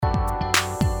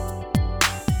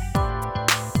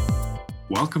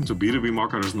Welcome to B2B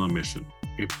Marketers on a Mission,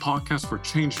 a podcast for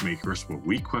change makers where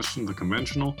we question the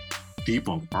conventional,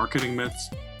 debunk marketing myths,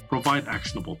 provide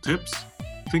actionable tips,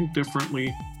 think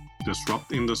differently,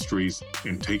 disrupt industries,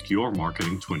 and take your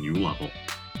marketing to a new level.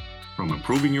 From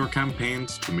improving your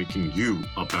campaigns to making you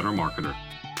a better marketer,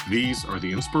 these are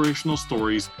the inspirational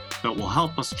stories that will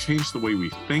help us change the way we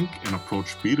think and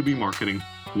approach B2B marketing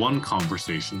one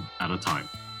conversation at a time.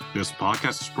 This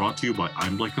podcast is brought to you by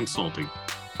I'm Blake Consulting,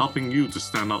 helping you to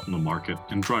stand out in the market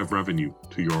and drive revenue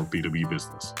to your B2B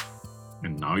business.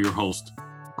 And now your host,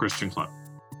 Christian Klepp.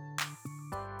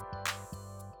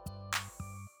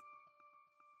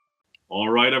 All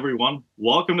right, everyone.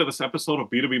 Welcome to this episode of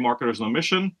B2B Marketers on a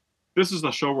Mission. This is the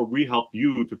show where we help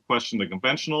you to question the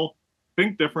conventional,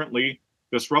 think differently,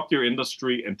 disrupt your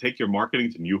industry, and take your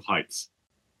marketing to new heights.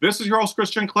 This is your host,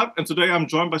 Christian Klepp, and today I'm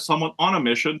joined by someone on a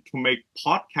mission to make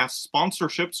podcast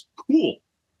sponsorships cool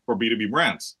for B2B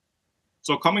brands.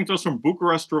 So coming to us from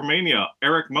Bucharest, Romania,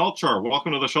 Eric Melcher.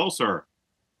 Welcome to the show, sir.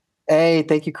 Hey,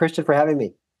 thank you, Christian, for having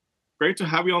me. Great to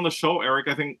have you on the show, Eric.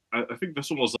 I think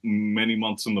this one was many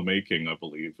months in the making, I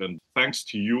believe. And thanks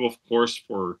to you, of course,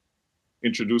 for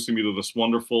introducing me to this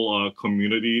wonderful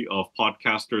community of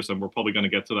podcasters. And we're probably going to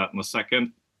get to that in a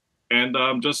second. And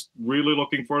I'm just really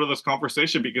looking forward to this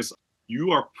conversation because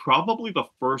you are probably the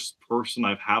first person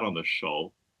I've had on the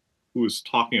show who is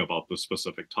talking about this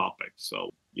specific topic.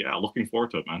 So yeah, looking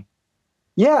forward to it, man.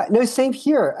 Yeah, no, same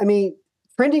here. I mean,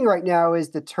 trending right now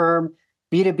is the term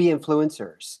B2B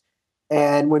influencers.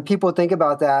 And when people think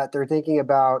about that, they're thinking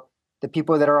about the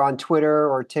people that are on Twitter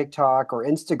or TikTok or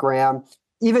Instagram,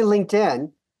 even LinkedIn,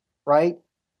 right?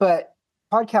 But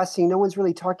podcasting, no one's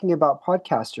really talking about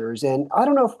podcasters. And I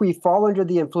don't know if we fall under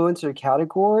the influencer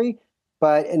category,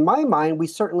 but in my mind, we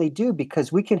certainly do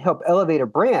because we can help elevate a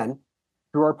brand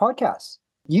through our podcasts.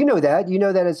 You know that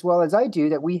as well as I do,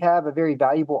 that we have a very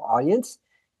valuable audience.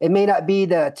 It may not be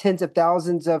the tens of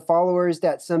thousands of followers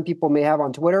that some people may have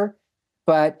on Twitter,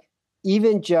 but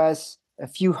even just a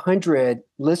few hundred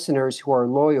listeners who are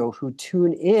loyal, who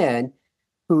tune in,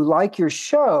 who like your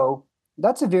show,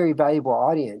 that's a very valuable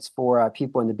audience for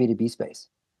people in the B2B space.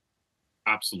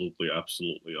 Absolutely.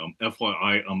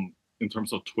 FYI, in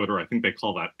terms of Twitter, I think they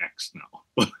call that X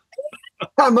now.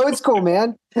 I'm old school,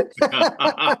 man. But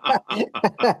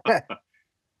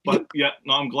yeah,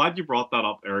 no, I'm glad you brought that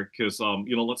up, Eric, because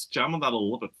let's jam on that a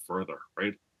little bit further,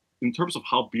 right? In terms of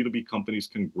how B2B companies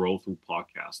can grow through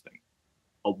podcasting.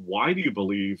 Why do you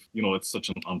believe, it's such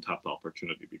an untapped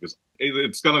opportunity? Because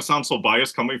it's going to sound so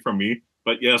biased coming from me,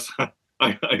 but yes,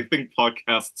 I think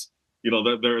podcasts,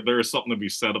 there is something to be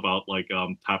said about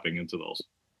tapping into those.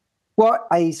 Well,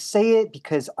 I say it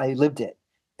because I lived it.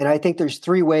 And I think there's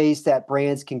three ways that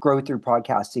brands can grow through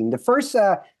podcasting.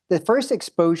 The first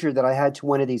exposure that I had to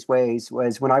one of these ways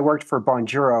was when I worked for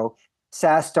Bonjoro,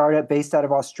 SaaS startup based out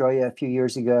of Australia a few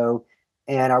years ago.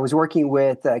 And I was working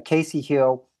with Casey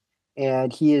Hill,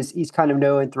 and he's kind of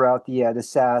known throughout the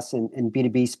SaaS and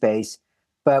B2B space.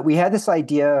 But we had this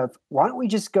idea of why don't we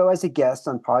just go as a guest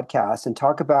on podcasts and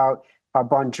talk about how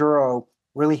Bonjoro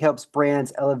really helps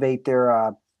brands elevate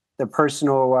their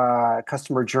personal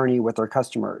customer journey with their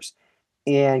customers.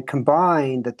 And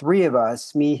combined, the three of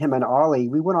us, me, him, and Ollie,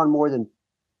 we went on more than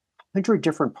 100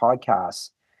 different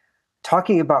podcasts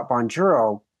talking about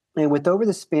Bonjoro. And with over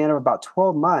the span of about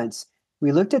 12 months,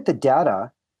 we looked at the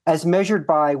data as measured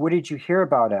by what did you hear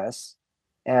about us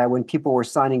when people were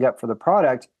signing up for the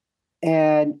product.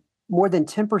 And more than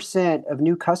 10% of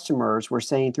new customers were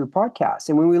saying through podcasts.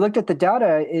 And when we looked at the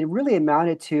data, it really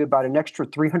amounted to about an extra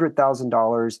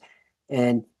 $300,000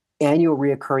 in annual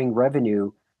reoccurring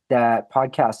revenue that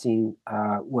podcasting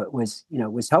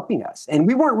was helping us. And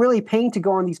we weren't really paying to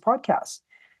go on these podcasts.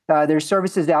 There's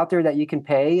services out there that you can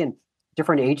pay and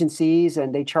different agencies,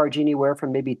 and they charge anywhere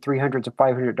from maybe $300 to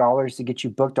 $500 to get you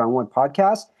booked on one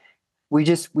podcast. We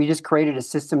just created a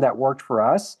system that worked for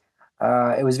us.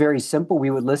 It was very simple. We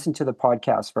would listen to the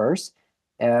podcast first.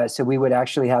 So we would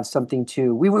actually have something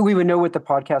we would know what the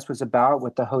podcast was about,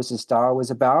 what the host's style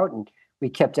was about. And we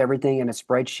kept everything in a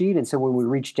spreadsheet. And so when we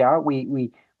reached out,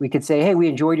 we could say, hey, we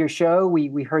enjoyed your show.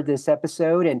 We heard this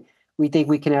episode and we think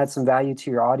we can add some value to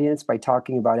your audience by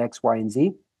talking about X, Y, and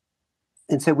Z.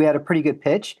 And so we had a pretty good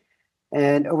pitch.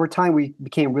 And over time, we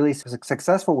became really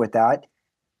successful with that.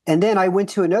 And then I went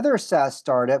to another SaaS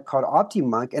startup called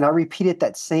OptiMonk, and I repeated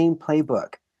that same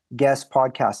playbook, guest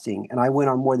podcasting. And I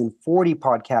went on more than 40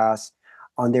 podcasts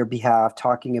on their behalf,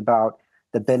 talking about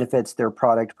the benefits their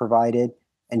product provided.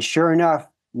 And sure enough,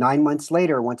 9 months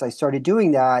later, once I started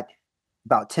doing that,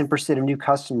 about 10% of new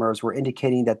customers were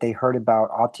indicating that they heard about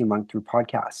OptiMonk through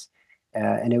podcasts.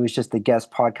 and it was just the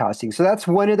guest podcasting. So that's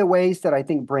one of the ways that I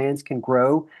think brands can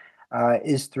grow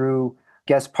is through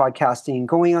guest podcasting,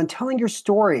 going on, telling your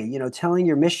story, telling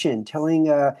your mission, telling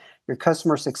your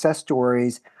customer success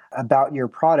stories about your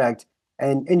product.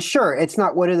 And sure, it's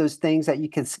not one of those things that you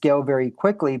can scale very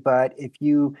quickly, but if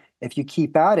you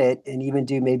keep at it and even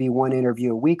do maybe one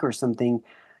interview a week or something,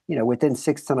 within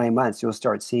 6 to 9 months, you'll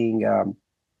start seeing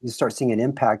an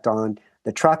impact on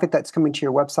the traffic that's coming to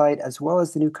your website, as well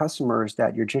as the new customers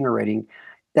that you're generating.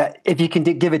 That if you can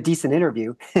give a decent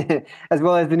interview, as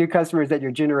well as the new customers that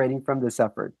you're generating from this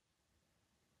effort.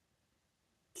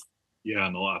 Yeah,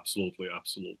 no, absolutely,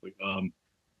 absolutely.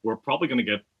 We're probably going to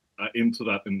get into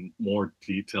that in more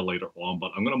detail later on,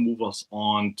 but I'm going to move us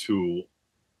on to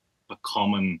the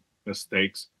common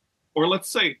mistakes, or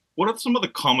let's say, what are some of the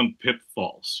common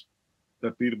pitfalls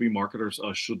that B2B marketers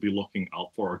should be looking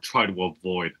out for or try to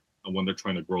avoid when they're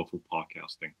trying to grow through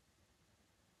podcasting?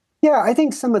 Yeah, I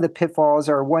think some of the pitfalls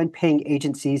are, one, paying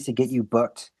agencies to get you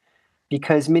booked,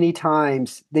 because many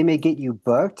times they may get you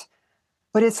booked,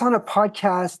 but it's on a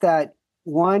podcast that,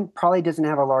 one, probably doesn't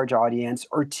have a large audience,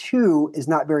 or two, is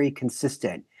not very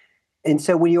consistent. And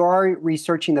so when you are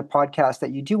researching the podcast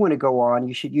that you do want to go on,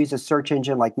 you should use a search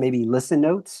engine like maybe Listen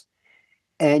Notes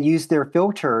and use their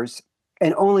filters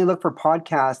and only look for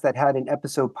podcasts that had an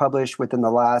episode published within the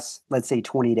last, let's say,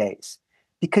 20 days.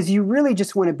 Because you really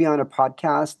just want to be on a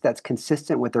podcast that's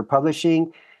consistent with their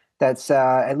publishing, that's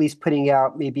at least putting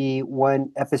out maybe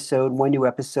one new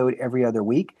episode every other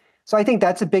week. So I think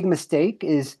that's a big mistake,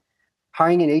 is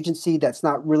hiring an agency that's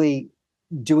not really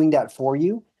doing that for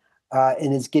you,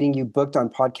 and is getting you booked on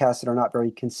podcasts that are not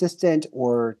very consistent,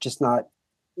 or just not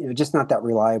that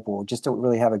reliable, just don't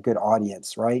really have a good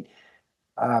audience, right?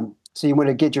 So you want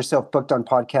to get yourself booked on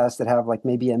podcasts that have like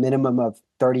maybe a minimum of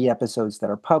 30 episodes that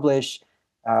are published,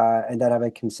 and that have a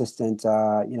consistent,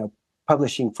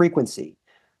 publishing frequency.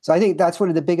 So I think that's one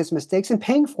of the biggest mistakes, and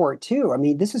paying for it too. I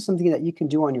mean, this is something that you can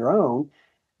do on your own.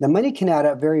 The money can add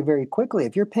up very, very quickly.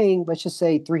 If you're paying, let's just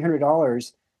say,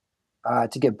 $300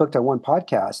 to get booked on one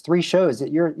podcast, 3 shows,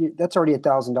 that's already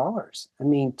 $1,000. I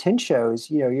mean, 10 shows,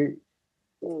 you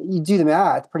do the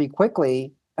math pretty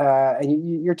quickly,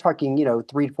 and you're talking,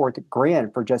 3 to 4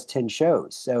 grand for just 10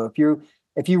 shows. So if you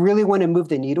really want to move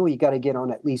the needle, you got to get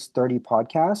on at least 30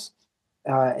 podcasts.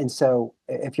 And so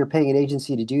if you're paying an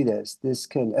agency to do this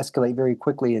can escalate very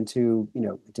quickly into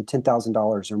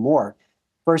 $10,000 or more.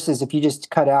 Versus if you just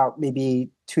cut out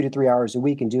maybe 2 to 3 hours a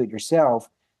week and do it yourself,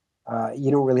 you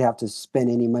don't really have to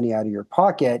spend any money out of your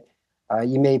pocket.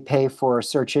 You may pay for a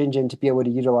search engine to be able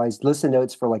to utilize Listen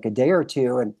Notes for like a day or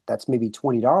two, and that's maybe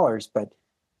 $20. But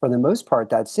for the most part,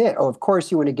 that's it. Oh, of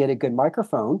course, you want to get a good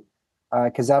microphone,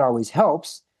 because that always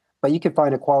helps. But you can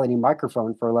find a quality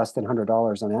microphone for less than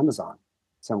 $100 on Amazon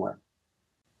somewhere.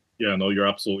 Yeah, no, you're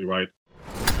absolutely right.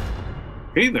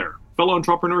 Hey there, fellow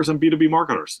entrepreneurs and B2B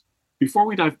marketers. Before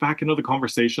we dive back into the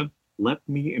conversation, let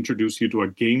me introduce you to a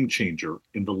game changer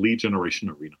in the lead generation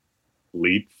arena,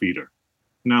 Lead Feeder.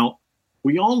 Now,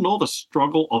 we all know the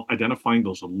struggle of identifying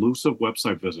those elusive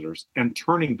website visitors and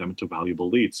turning them into valuable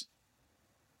leads.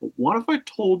 But what if I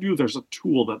told you there's a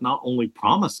tool that not only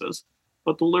promises,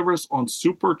 but delivers on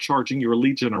supercharging your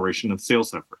lead generation and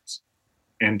sales efforts?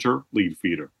 Enter Lead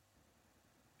Feeder.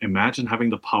 Imagine having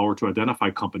the power to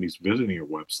identify companies visiting your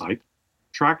website,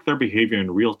 track their behavior in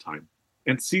real time,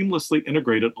 and seamlessly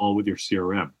integrate it all with your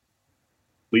CRM.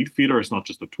 Lead Feeder is not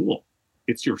just a tool,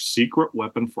 it's your secret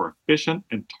weapon for efficient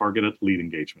and targeted lead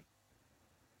engagement.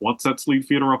 What sets Lead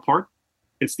Feeder apart?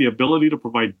 It's the ability to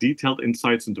provide detailed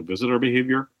insights into visitor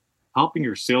behavior, helping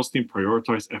your sales team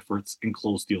prioritize efforts and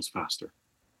close deals faster.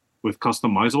 With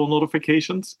customizable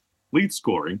notifications, lead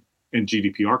scoring, and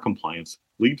GDPR compliance,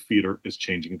 Lead Feeder is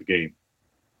changing the game.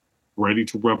 Ready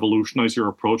to revolutionize your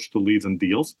approach to leads and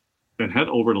deals? Then head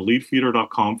over to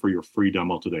leadfeeder.com for your free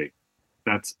demo today.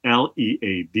 That's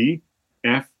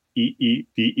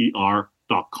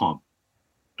LEADFEEDER.com.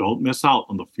 Don't miss out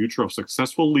on the future of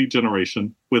successful lead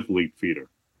generation with Lead Feeder.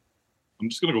 I'm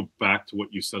just going to go back to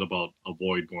what you said about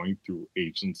avoid going through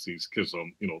agencies, because,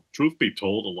 truth be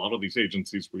told, a lot of these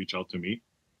agencies reach out to me.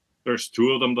 There's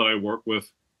 2 of them that I work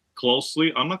with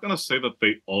closely. I'm not going to say that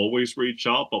they always reach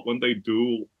out, but when they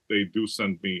do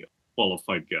send me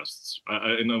qualified guests.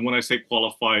 And when I say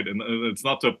qualified, and it's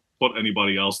not to put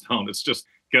anybody else down, it's just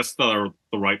guests that are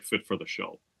the right fit for the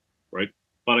show, right?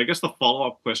 But I guess the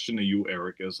follow-up question to you,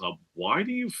 Eric, is why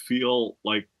do you feel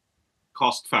like,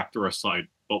 cost factor aside,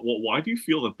 but why do you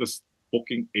feel that this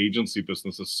booking agency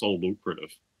business is so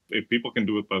lucrative? If people can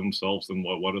do it by themselves, then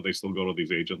why do they still go to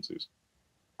these agencies?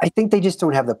 I think they just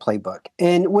don't have the playbook.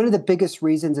 And one of the biggest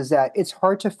reasons is that it's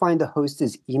hard to find the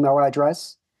host's email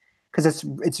address because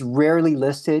it's rarely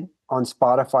listed on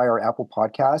Spotify or Apple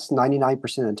Podcasts.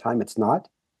 99% of the time it's not.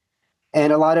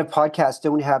 And a lot of podcasts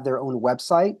don't have their own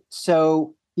website.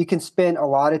 So you can spend a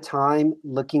lot of time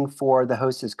looking for the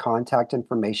host's contact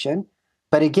information.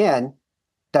 But again,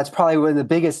 that's probably one of the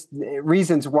biggest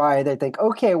reasons why they think,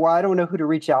 okay, well, I don't know who to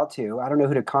reach out to. I don't know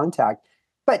who to contact.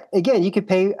 But again, you could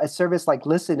pay a service like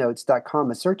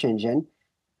listennotes.com, a search engine,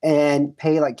 and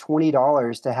pay like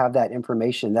 $20 to have that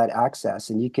information, that access.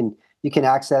 And you can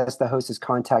access the host's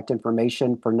contact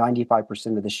information for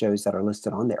 95% of the shows that are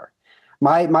listed on there.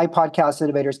 My podcast,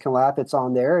 Innovators Can Laugh, it's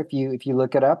on there. If you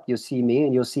look it up, you'll see me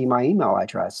and you'll see my email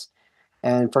address.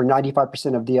 And for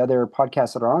 95% of the other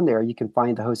podcasts that are on there, you can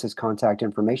find the host's contact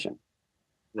information.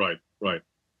 Right, right.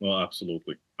 Well,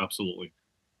 absolutely, absolutely.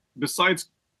 Besides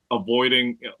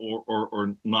avoiding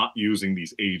or not using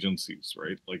these agencies,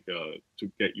 right? Like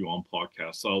to get you on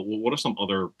podcasts. So what are some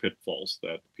other pitfalls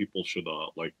that people should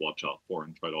like watch out for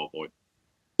and try to avoid?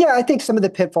 Yeah, I think some of the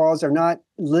pitfalls are not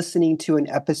listening to an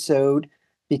episode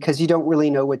because you don't really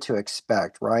know what to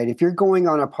expect, right? If you're going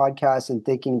on a podcast and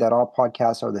thinking that all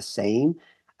podcasts are the same,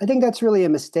 I think that's really a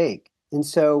mistake. And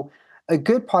so a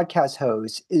good podcast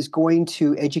host is going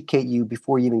to educate you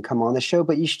before you even come on the show,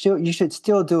 but you should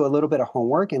still do a little bit of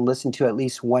homework and listen to at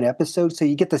least one episode so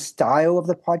you get the style of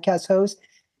the podcast host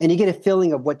and you get a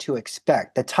feeling of what to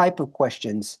expect, the type of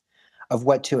questions of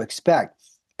what to expect.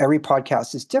 Every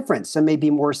podcast is different. Some may be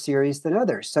more serious than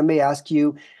others. Some may ask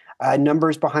you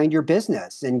numbers behind your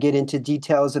business and get into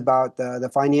details about the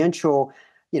financial,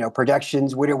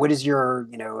 projections. What is your,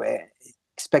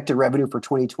 expected revenue for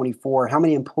 2024? How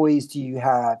many employees do you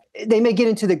have? They may get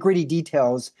into the gritty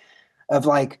details of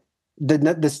like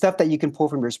the stuff that you can pull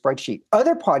from your spreadsheet.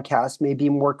 Other podcasts may be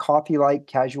more coffee-like,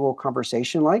 casual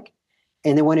conversation-like,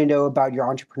 and they want to know about your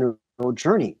entrepreneurial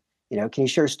journey. Can you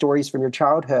share stories from your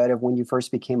childhood of when you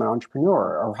first became an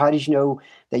entrepreneur? Or how did you know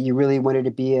that you really wanted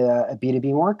to be a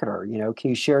B2B marketer? Can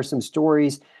you share some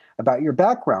stories about your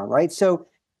background, right? So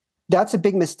that's a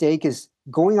big mistake, is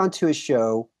going onto a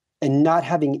show and not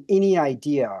having any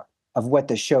idea of what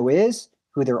the show is,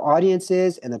 who their audience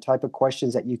is, and the type of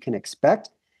questions that you can expect.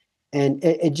 And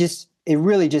it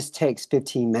really just takes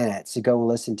 15 minutes to go and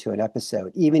listen to an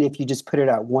episode. Even if you just put it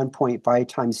at 1.5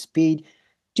 times speed,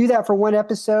 do that for one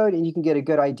episode and you can get a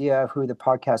good idea of who the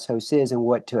podcast host is and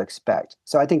what to expect.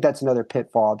 So I think that's another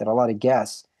pitfall that a lot of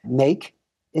guests make,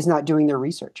 is not doing their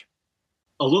research.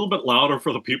 A little bit louder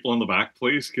for the people in the back,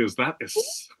 please, because that is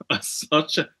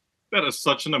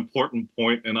such an important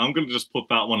point, and I'm going to just put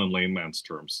that one in layman's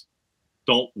terms.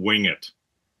 Don't wing it.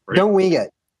 Right? Don't wing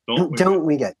it. Don't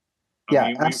wing it.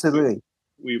 Yeah, absolutely.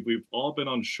 We've all been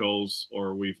on shows,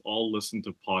 or we've all listened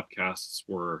to podcasts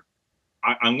where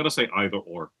I'm going to say either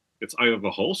or. It's either the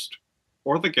host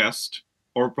or the guest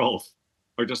or both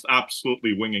are just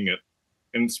absolutely winging it.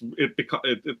 And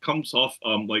it comes off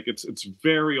like it's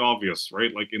very obvious,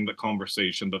 right? Like in the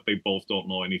conversation that they both don't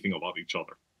know anything about each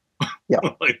other. Yeah.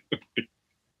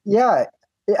 Yeah.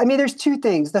 I mean, there's two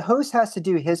things. The host has to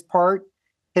do his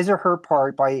or her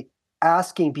part by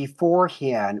asking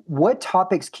beforehand, what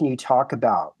topics can you talk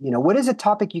about? What is a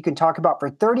topic you can talk about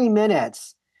for 30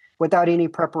 minutes without any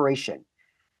preparation?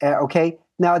 Okay.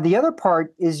 Now, the other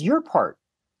part is your part.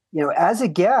 As a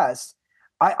guest,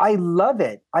 I love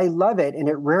it. I love it. And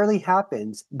it rarely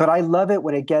happens, but I love it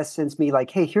when a guest sends me like,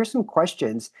 hey, here's some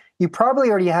questions. You probably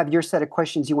already have your set of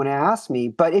questions you want to ask me,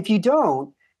 but if you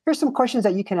don't, here's some questions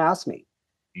that you can ask me.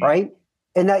 Mm-hmm. Right.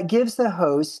 And that gives the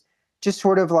host just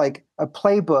sort of like a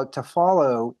playbook to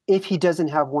follow if he doesn't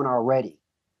have one already.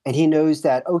 And he knows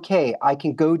that, okay, I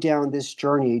can go down this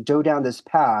journey, go down this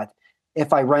path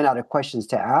if I run out of questions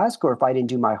to ask or if I didn't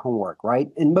do my homework, right?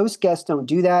 And most guests don't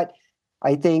do that.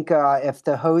 I think if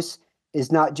the host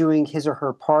is not doing his or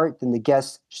her part, then the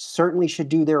guests certainly should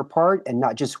do their part and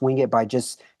not just wing it by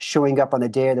just showing up on the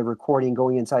day of the recording,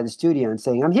 going inside the studio and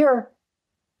saying, I'm here.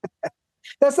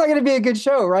 That's not going to be a good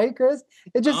show, right, Chris?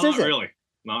 It just isn't.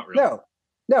 Not really.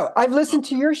 No, I've listened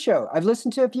to your show. I've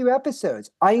listened to a few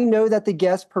episodes. I know that the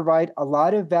guests provide a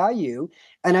lot of value,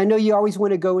 and I know you always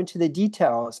want to go into the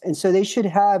details. And so they should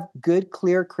have good,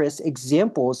 clear, crisp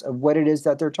examples of what it is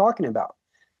that they're talking about.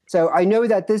 So I know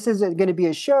that this isn't going to be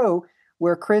a show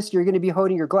where, Chris, you're going to be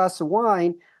holding your glass of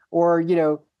wine or,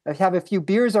 have a few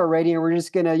beers already and we're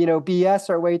just going to, BS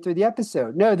our way through the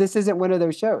episode. No, this isn't one of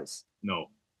those shows. No.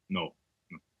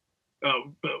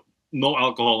 No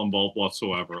alcohol involved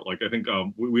whatsoever. Like, I think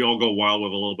we all go wild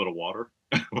with a little bit of water.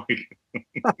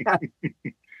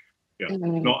 Yeah.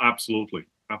 No, absolutely.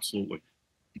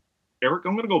 Eric,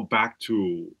 I'm going to go back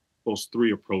to those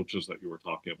three approaches that you were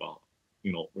talking about,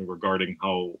 regarding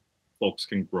how folks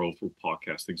can grow through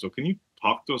podcasting. So can you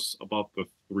talk to us about the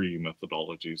three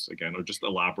methodologies again, or just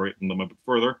elaborate on them a bit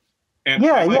further and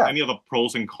highlight any of the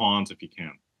pros and cons if you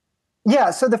can?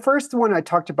 Yeah. So the first one I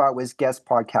talked about was guest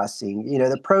podcasting.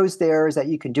 The pros there is that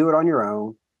you can do it on your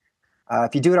own.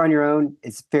 If you do it on your own,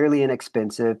 it's fairly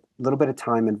inexpensive, a little bit of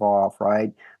time involved,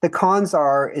 right? The cons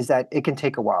is that it can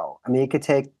take a while. I mean, it could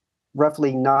take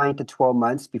roughly 9 to 12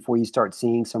 months before you start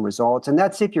seeing some results. And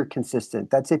that's if you're consistent.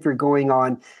 That's if you're going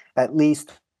on at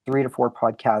least 3 to 4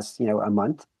 podcasts, a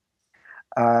month.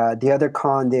 The other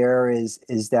con there is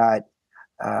that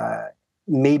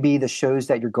maybe the shows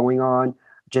that you're going on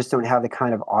just don't have the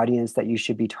kind of audience that you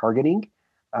should be targeting.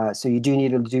 So you do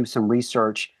need to do some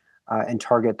research and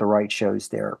target the right shows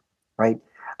there, right?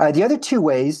 The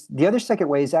other second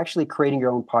way is actually creating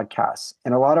your own podcasts.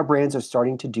 And a lot of brands are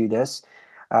starting to do this.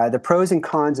 The pros and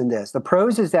cons in this. The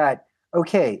pros is that,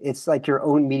 okay, it's like your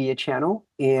own media channel.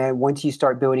 And once you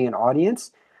start building an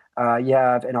audience, you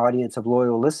have an audience of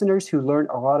loyal listeners who learn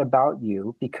a lot about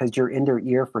you because you're in their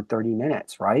ear for 30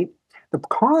 minutes, right? The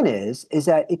con is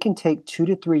that it can take 2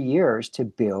 to 3 years to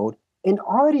build an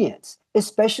audience,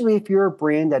 especially if you're a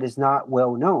brand that is not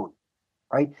well known,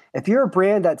 right? If you're a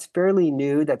brand that's fairly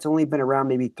new, that's only been around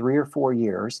maybe 3 or 4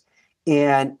 years,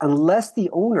 and unless the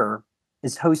owner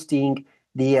is hosting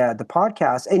the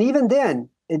podcast, and even then,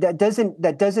 that doesn't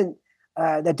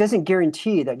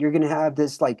guarantee that you're going to have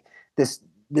this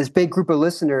big group of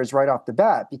listeners right off the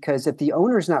bat. Because if the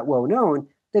owner's not well known,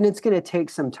 then it's going to take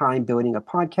some time building a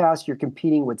podcast. You're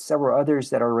competing with several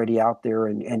others that are already out there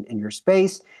in your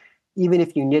space. Even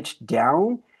if you niche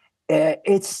down,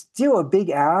 it's still a big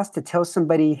ask to tell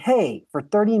somebody, hey, for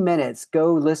 30 minutes,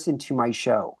 go listen to my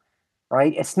show,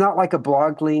 right? It's not like a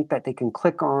blog link that they can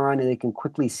click on and they can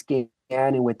quickly scan,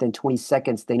 and within 20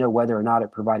 seconds, they know whether or not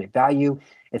it provided value.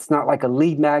 It's not like a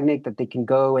lead magnet that they can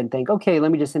go and think, okay,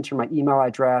 let me just enter my email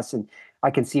address and I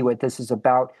can see what this is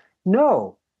about.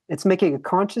 No, it's making a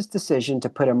conscious decision to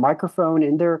put a microphone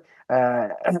in their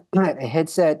a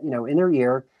headset, in their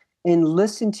ear, and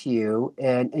listen to you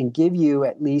and give you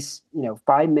at least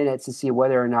 5 minutes to see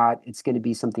whether or not it's going to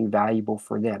be something valuable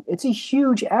for them. It's a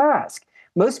huge ask.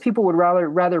 Most people would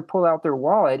rather pull out their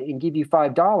wallet and give you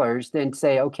 $5 than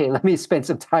say, okay, let me spend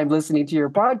some time listening to your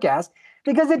podcast,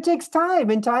 because it takes time,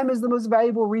 and time is the most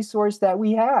valuable resource that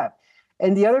we have.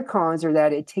 And the other cons are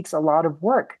that it takes a lot of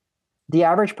work. The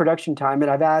average production time, and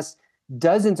I've asked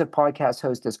dozens of podcast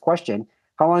hosts this question,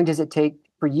 how long does it take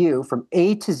for you from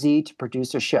A to Z to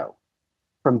produce a show?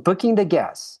 From booking the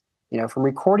guests, from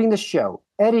recording the show,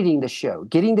 editing the show,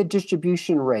 getting the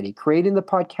distribution ready, creating the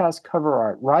podcast cover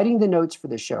art, writing the notes for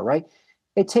the show, right?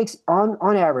 It takes on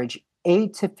average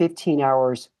 8 to 15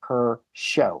 hours per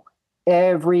show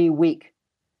every week.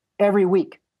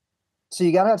 So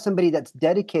you got to have somebody that's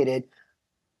dedicated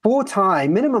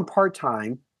full-time, minimum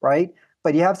part-time, right?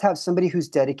 But you have to have somebody who's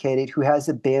dedicated, who has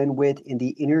the bandwidth and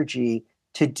the energy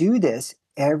to do this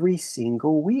every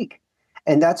single week.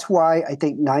 And that's why I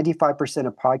think 95%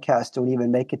 of podcasts don't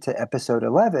even make it to episode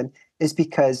 11, is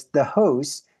because the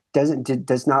host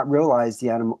does not realize the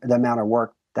amount of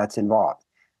work that's involved.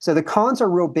 So the cons are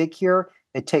real big here.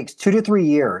 It takes 2 to 3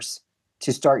 years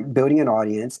to start building an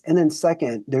audience. And then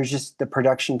second, there's just the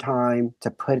production time to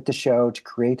put the show, to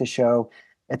create the show.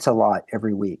 It's a lot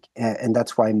every week. And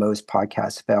that's why most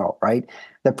podcasts fail, right?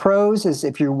 The pros is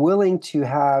if you're willing to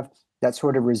have that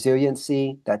sort of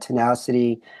resiliency, that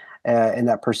tenacity, and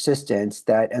that persistence,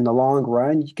 that in the long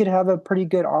run, you could have a pretty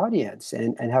good audience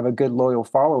and have a good loyal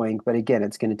following. But again,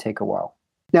 it's going to take a while.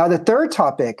 Now, the third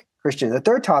topic, Christian, is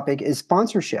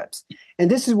sponsorships.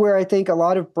 And this is where I think a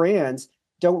lot of brands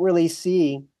don't really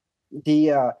see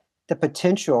the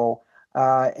potential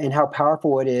and how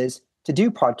powerful it is to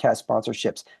do podcast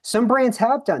sponsorships. Some brands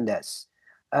have done this.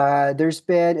 There's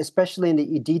been, especially in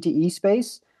the D2E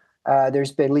space,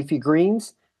 there's been Leafy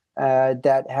Greens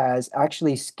that has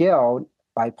actually scaled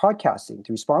by podcasting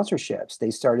through sponsorships. They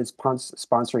started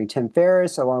sponsoring Tim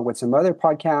Ferriss along with some other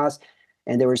podcasts,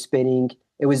 and they were spending,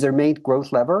 it was their main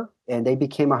growth lever, and they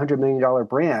became a $100 million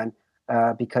brand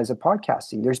because of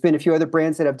podcasting. There's been a few other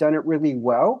brands that have done it really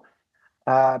well.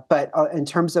 But in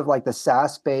terms of like the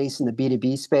SaaS space and the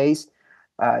B2B space,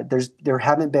 there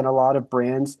haven't been a lot of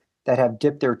brands that have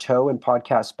dipped their toe in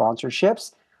podcast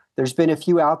sponsorships. There's been a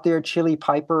few out there. Chili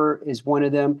Piper is one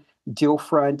of them.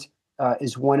 Dealfront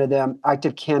is one of them.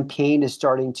 Active Campaign is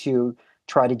starting to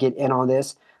try to get in on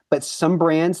this. But some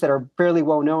brands that are fairly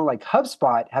well known, like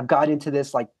HubSpot, have got into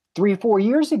this like 3-4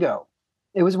 years ago.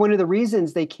 It was one of the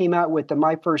reasons they came out with the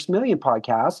My First Million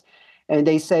podcast. And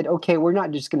they said, okay, we're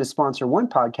not just going to sponsor one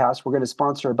podcast, we're going to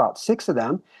sponsor about 6 of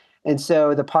them. And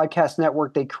so the podcast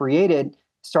network they created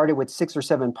started with 6 or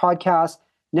 7 podcasts.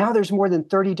 Now there's more than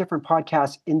 30 different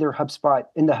podcasts in the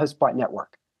HubSpot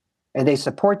network. And they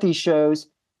support these shows.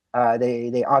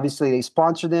 They obviously they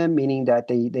sponsor them, meaning that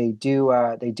they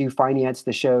do finance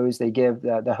the shows. They give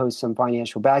the host some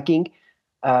financial backing.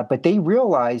 But they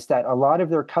realized that a lot of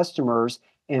their customers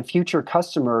and future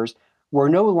customers were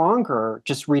no longer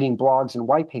just reading blogs and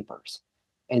white papers.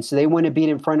 And so they want to be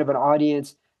in front of an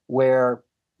audience where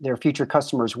their future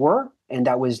customers were, and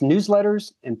that was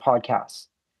newsletters and podcasts.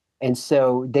 And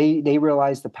so they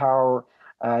realized the power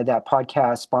that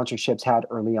podcast sponsorships had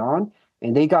early on,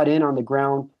 and they got in on the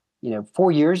ground,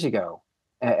 4 years ago.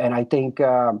 And I think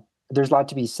there's a lot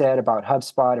to be said about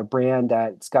HubSpot, a brand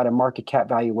that's got a market cap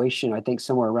valuation, I think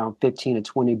somewhere around $15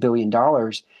 to $20 billion.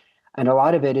 And a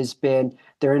lot of it has been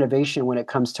their innovation when it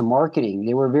comes to marketing.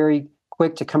 They were very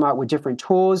quick to come out with different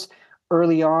tools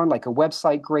early on, like a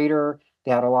website grader.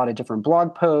 They had a lot of different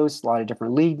blog posts, a lot of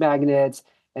different lead magnets.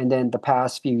 And then the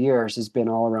past few years has been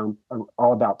all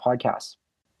about podcasts.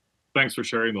 Thanks for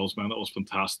sharing those, man. That was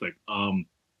fantastic.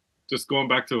 Just going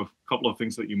back to a couple of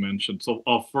things that you mentioned. So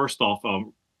first off,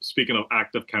 speaking of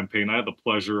Active Campaign, I had the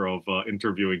pleasure of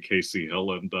interviewing Casey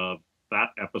Hill, and that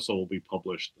episode will be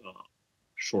published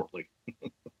shortly.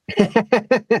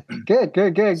 Good.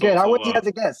 How was he as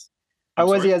a guest?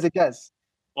 He as a guest?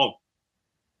 Oh,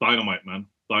 dynamite, man.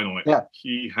 Dynamite. Yeah.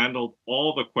 He handled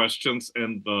all the questions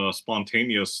and the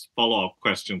spontaneous follow-up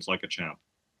questions like a champ.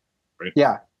 Right?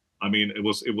 Yeah. I mean, it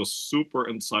was super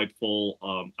insightful,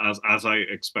 as I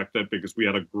expected, because we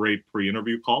had a great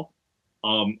pre-interview call.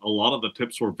 A lot of the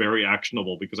tips were very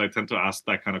actionable, because I tend to ask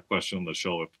that kind of question on the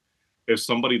show. If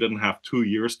somebody didn't have 2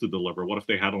 years to deliver, what if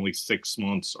they had only 6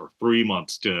 months or 3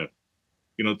 months to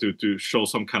show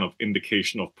some kind of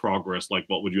indication of progress? Like,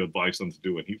 what would you advise them to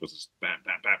do? And he was just bam,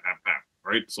 bam, bam, bam, bam,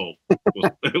 right? So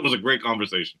it was a great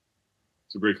conversation.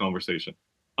 It's a great conversation.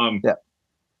 Yeah.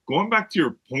 Going back to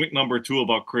your point number 2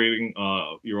 about creating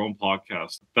your own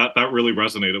podcast, that really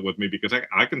resonated with me, because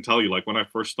I can tell you, like, when I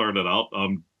first started out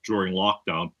during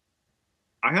lockdown,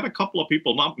 I had a couple of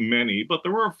people, not many, but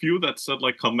there were a few that said,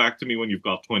 like, come back to me when you've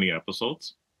got 20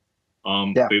 episodes.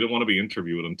 They didn't want to be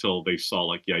interviewed until they saw,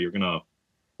 like,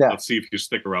 let's see if you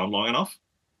stick around long enough.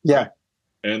 Yeah.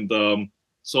 And I'm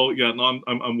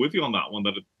with you on that one,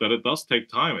 that it does take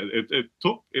time. It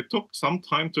took some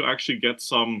time to actually get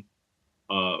some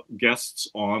guests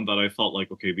on that I felt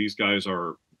like, okay, these guys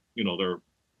are, they're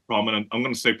prominent. I'm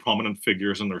going to say prominent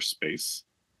figures in their space.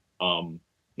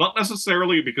 Not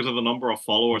necessarily because of the number of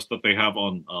followers that they have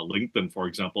on LinkedIn, for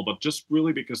example, but just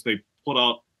really because they put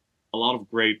out a lot of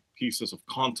great pieces of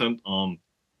content.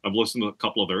 I've listened to a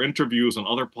couple of their interviews and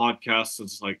other podcasts.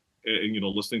 It's like,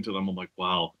 listening to them, I'm like,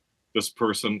 wow, this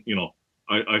person,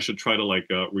 I should try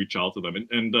to reach out to them.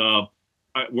 And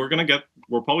we're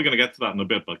probably gonna get to that in a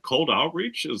bit. But cold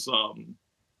outreach is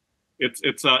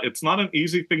it's not an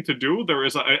easy thing to do.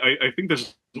 I think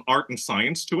there's an art and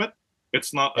science to it.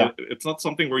 It's not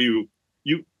something where you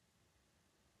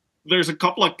there's a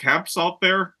couple of camps out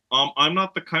there. I'm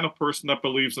not the kind of person that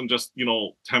believes in just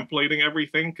templating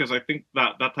everything, because I think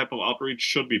that type of outreach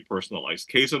should be personalized.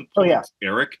 Case in point,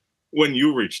 Eric, when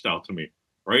you reached out to me,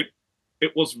 right?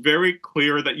 It was very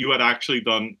clear that you had actually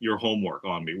done your homework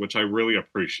on me, which I really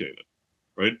appreciated,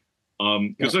 right?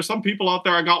 Because there's some people out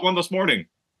there. I got one this morning.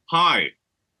 Hi,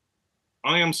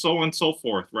 I am so and so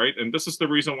forth, right? And this is the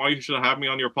reason why you should have me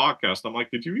on your podcast. I'm like,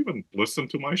 did you even listen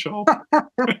to my show?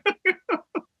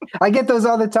 I get those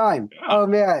all the time. Yeah. Oh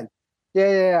man,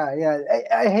 yeah.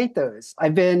 I hate those.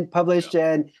 I've been published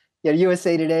in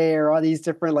USA Today or all these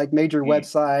different major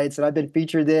websites, and I've been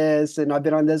featured this, and I've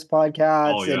been on this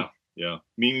podcast. Oh yeah, yeah.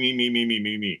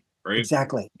 Me, right?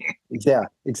 Exactly. Yeah,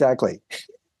 exactly.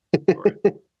 Right.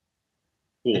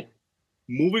 Cool.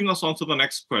 Moving us on to the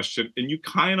next question, and you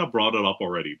kind of brought it up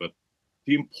already, but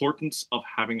the importance of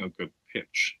having a good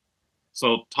pitch.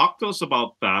 So talk to us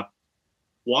about that.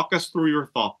 Walk us through your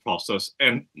thought process,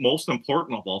 and most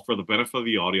important of all, for the benefit of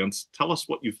the audience, tell us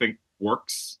what you think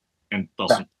works and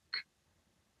doesn't work.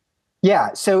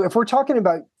 Yeah, so if we're talking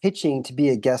about pitching to be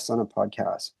a guest on a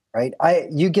podcast, right?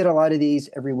 You get a lot of these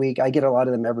every week. I get a lot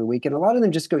of them every week, and a lot of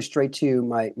them just go straight to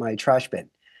my trash bin.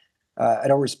 I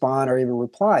don't respond or even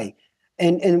reply.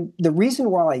 And the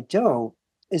reason why I don't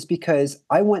is because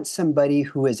I want somebody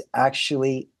who has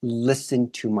actually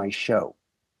listened to my show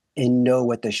and know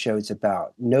what the show's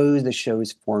about, knows the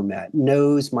show's format,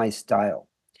 knows my style.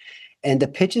 And the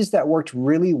pitches that worked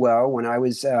really well when I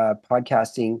was guest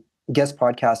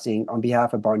podcasting on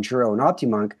behalf of Bonjoro and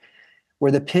Optimonk,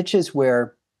 were the pitches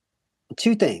where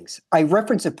Two things. I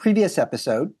referenced a previous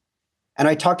episode and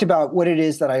I talked about what it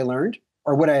is that I learned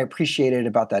or what I appreciated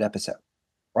about that episode,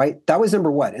 right? That was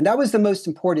number one. And that was the most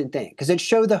important thing because it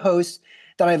showed the host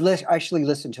that I've actually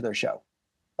listened to their show,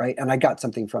 right? And I got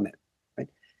something from it, right?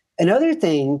 Another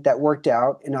thing that worked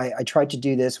out, and I tried to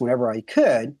do this whenever I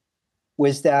could,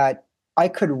 was that I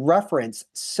could reference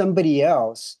somebody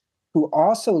else who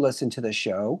also listened to the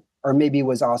show or maybe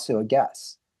was also a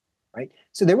guest, right?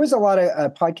 So there was a lot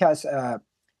of podcasts,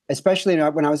 especially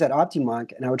when I was at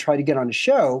OptiMonk and I would try to get on a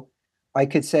show, I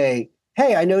could say,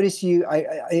 hey, I noticed you,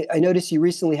 I noticed you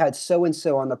recently had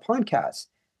so-and-so on the podcast.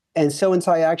 And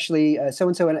so-and-so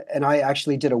and I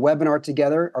actually did a webinar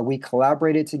together, or we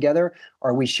collaborated together,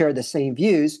 or we shared the same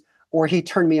views, or he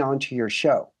turned me on to your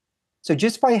show. So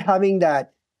just by having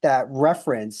that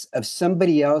reference of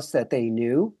somebody else that they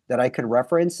knew that I could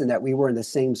reference and that we were in the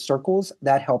same circles,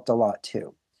 that helped a lot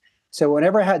too. So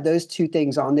whenever I had those two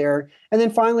things on there, and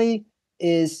then finally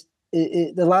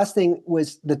the last thing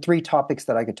was the three topics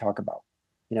that I could talk about.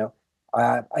 You know,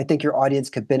 I think your audience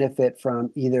could benefit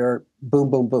from either boom,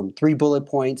 boom, boom, 3 bullet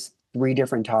points, 3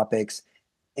 different topics,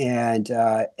 and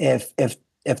if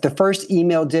the first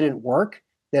email didn't work,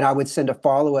 then I would send a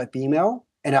follow-up email,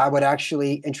 and I would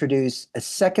actually introduce a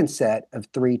second set of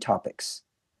 3 topics,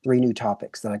 3 new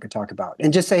topics that I could talk about,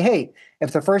 and just say, hey,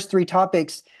 if the first 3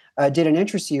 topics didn't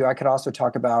interest you, I could also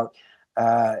talk about,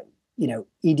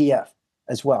 EDF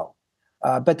as well.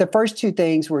 But the first 2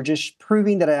 things were just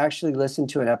proving that I actually listened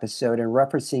to an episode and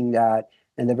referencing that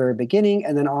in the very beginning,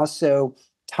 and then also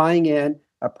tying in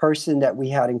a person that we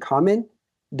had in common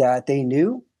that they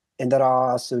knew and that I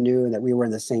also knew and that we were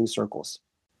in the same circles.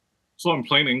 So in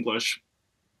plain English,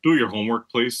 do your homework,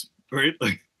 please. Right?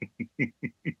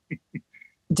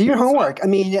 Do your homework. I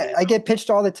mean, I get pitched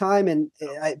all the time, and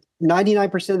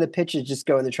 99% of the pitches just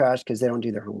go in the trash because they don't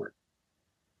do their homework.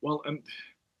 Well, and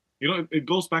it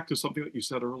goes back to something that you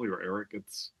said earlier, Eric.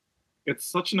 It's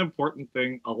such an important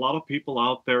thing. A lot of people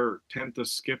out there tend to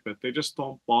skip it. They just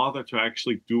don't bother to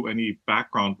actually do any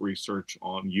background research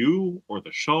on you or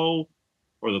the show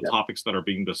or the topics that are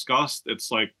being discussed.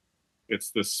 It's like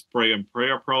it's this spray and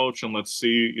pray approach, and let's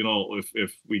see,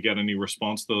 if we get any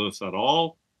response to this at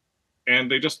all.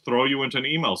 And they just throw you into an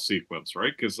email sequence,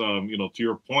 right? Because, to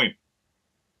your point,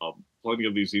 plenty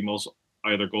of these emails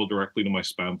either go directly to my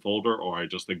spam folder or I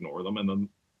just ignore them. And then,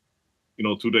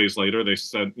 2 days later, they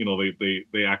said,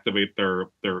 they activate their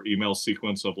email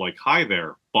sequence of like, hi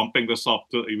there, bumping this up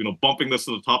to, bumping this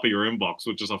to the top of your inbox,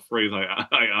 which is a phrase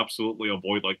I absolutely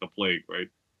avoid like the plague, right?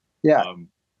 Yeah.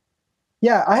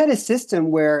 Yeah, I had a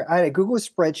system where I had a Google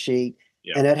spreadsheet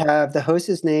and I'd have the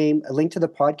host's name, a link to the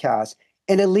podcast,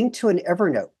 and a link to an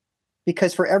Evernote.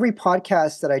 Because for every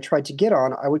podcast that I tried to get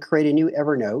on, I would create a new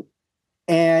Evernote.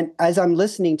 And as I'm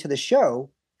listening to the show,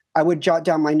 I would jot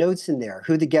down my notes in there,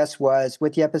 who the guest was,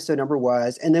 what the episode number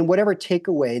was, and then whatever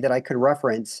takeaway that I could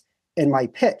reference in my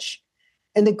pitch.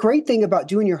 And the great thing about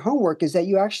doing your homework is that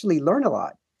you actually learn a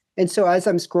lot. And so as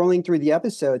I'm scrolling through the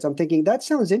episodes, I'm thinking, that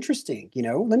sounds interesting,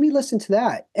 let me listen to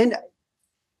that. And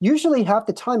usually half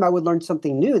the time I would learn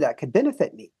something new that could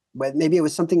benefit me. But maybe it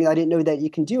was something that I didn't know that you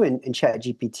can do in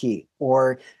ChatGPT,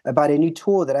 or about a new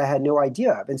tool that I had no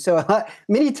idea of. And so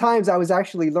many times I was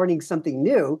actually learning something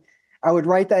new. I would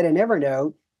write that in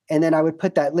Evernote, and then I would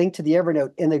put that link to the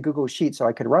Evernote in the Google Sheet so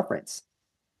I could reference.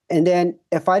 And then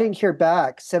if I didn't hear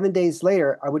back, 7 days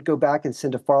later, I would go back and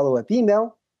send a follow-up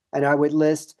email, and I would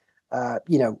list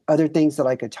other things that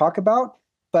I could talk about.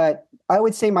 But I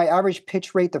would say my average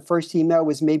pitch rate, the first email,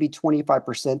 was maybe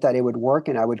 25% that it would work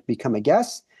and I would become a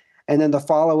guest. And then the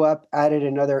follow-up added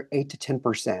another 8 to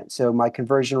 10%. So my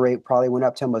conversion rate probably went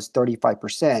up to almost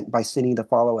 35% by sending the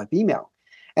follow-up email.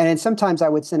 And then sometimes I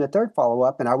would send a third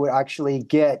follow-up and I would actually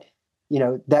get,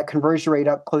 that conversion rate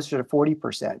up closer to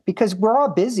 40%, because we're all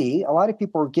busy. A lot of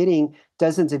people are getting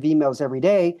dozens of emails every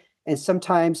day. And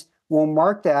sometimes we'll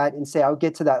mark that and say, I'll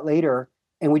get to that later.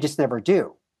 And we just never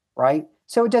do, right?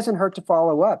 So it doesn't hurt to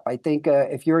follow up. I think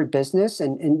if you're in business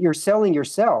and you're selling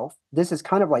yourself, this is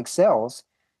kind of like sales.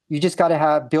 You just got to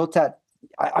have built that,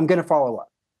 I'm going to follow up.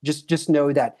 Just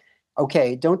know that,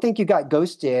 okay, don't think you got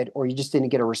ghosted or you just didn't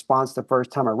get a response the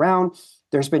first time around.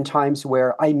 There's been times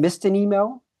where I missed an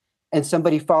email and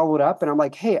somebody followed up and I'm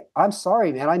like, hey, I'm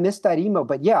sorry, man, I missed that email.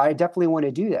 But yeah, I definitely want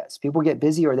to do this. People get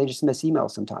busy or they just miss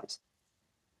emails sometimes.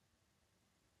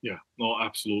 Yeah, no,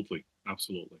 absolutely.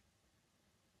 Absolutely.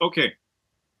 Okay.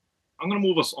 I'm going to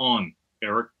move us on,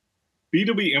 Eric.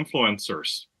 B2B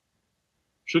influencers.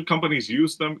 Should companies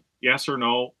use them? Yes or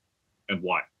no? And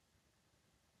why?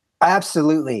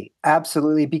 Absolutely.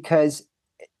 Absolutely. Because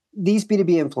these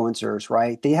B2B influencers,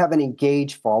 right, they have an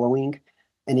engaged following.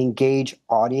 an engaged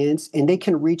audience, and they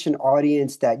can reach an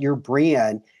audience that your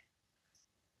brand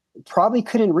probably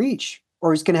couldn't reach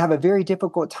or is going to have a very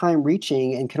difficult time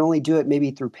reaching and can only do it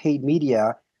maybe through paid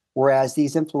media. Whereas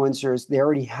these influencers, they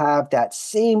already have that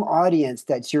same audience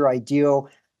that's your ideal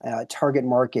target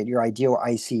market, your ideal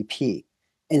ICP.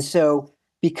 And so,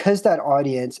 because that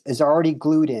audience is already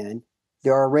glued in,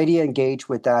 they're already engaged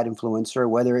with that influencer,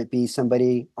 whether it be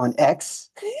somebody on X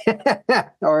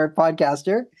or a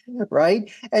podcaster,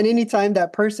 right? And anytime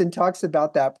that person talks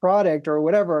about that product or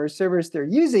whatever or service they're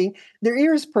using, their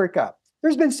ears perk up.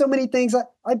 There's been so many things.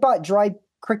 I bought dried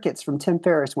crickets from Tim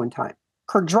Ferriss one time.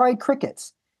 Dried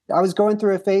crickets. I was going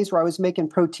through a phase where I was making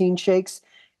protein shakes,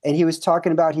 and he was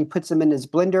talking about he puts them in his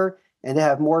blender and they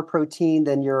have more protein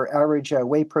than your average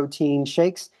whey protein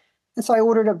shakes. And so I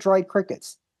ordered up dried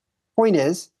crickets. Point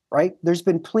is, right, there's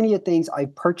been plenty of things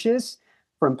I've purchased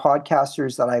from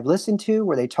podcasters that I've listened to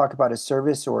where they talk about a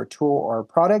service or a tool or a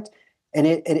product, and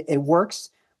it works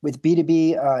with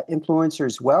B2B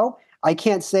influencers well. I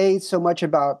can't say so much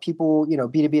about people,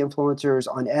 B2B influencers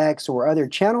on X or other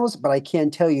channels, but I can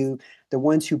tell you the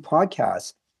ones who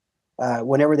podcast,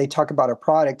 whenever they talk about a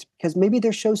product, because maybe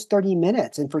their show's 30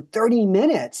 minutes, and for 30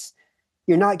 minutes,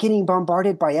 you're not getting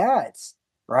bombarded by ads,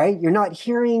 right? You're not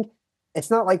hearing, it's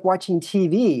not like watching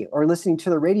TV or listening to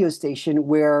the radio station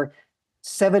where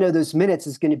 7 of those minutes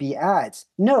is going to be ads.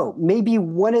 No, maybe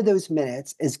 1 of those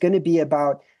minutes is going to be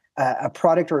about a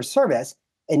product or a service,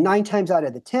 and 9 times out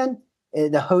of the 10,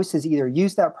 the host has either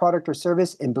used that product or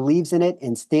service and believes in it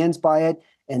and stands by it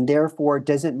and therefore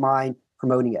doesn't mind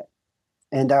promoting it.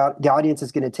 And the audience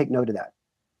is going to take note of that.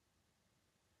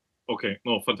 Okay,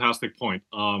 no, fantastic point.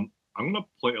 I'm going to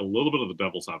play a little bit of the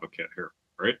devil's advocate here,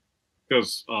 right?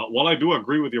 Because while I do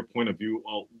agree with your point of view,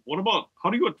 what about, how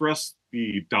do you address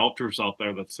the doubters out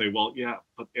there that say, well, yeah,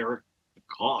 but Eric, the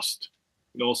cost,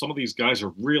 some of these guys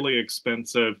are really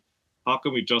expensive. How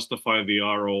can we justify the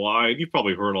ROI? And you've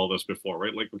probably heard all this before,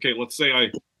 right? Like, okay, let's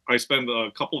say I spend a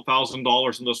couple of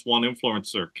 $1,000s on this one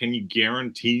influencer. Can you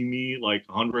guarantee me like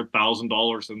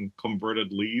 $100,000 in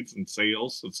converted leads and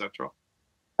sales, etc.?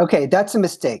 Okay, that's a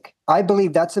mistake. I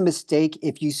believe that's a mistake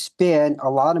if you spend a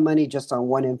lot of money just on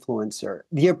one influencer.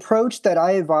 The approach that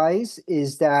I advise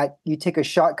is that you take a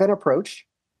shotgun approach,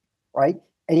 right?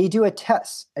 And you do a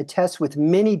test with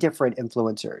many different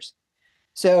influencers.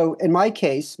 So in my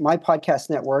case, my podcast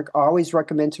network, I always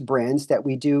recommend to brands that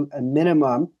we do a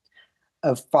minimum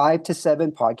of 5 to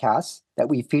 7 podcasts that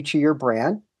we feature your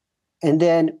brand. And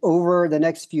then over the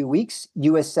next few weeks,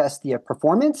 you assess the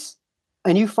performance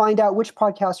and you find out which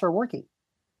podcasts are working,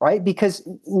 right? Because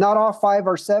not all 5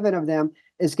 or 7 of them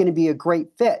is going to be a great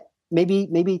fit.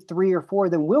 Maybe 3 or 4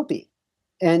 of them will be.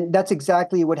 And that's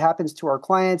exactly what happens to our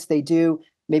clients. They do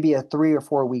maybe a 3 or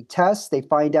 4 week test. They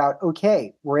find out,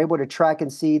 okay, we're able to track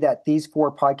and see that these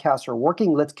 4 podcasts are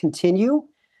working. Let's continue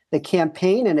the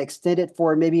campaign and extend it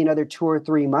for maybe another 2 or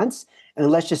 3 months.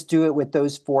 And let's just do it with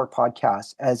those 4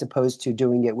 podcasts as opposed to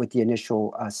doing it with the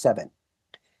initial 7.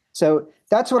 So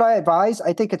that's what I advise.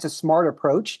 I think it's a smart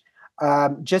approach.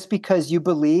 Just because you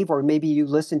believe, or maybe you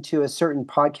listen to a certain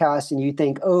podcast and you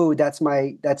think, oh, that's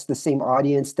the same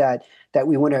audience that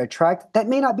we want to attract. That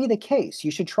may not be the case.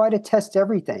 You should try to test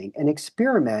everything and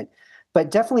experiment,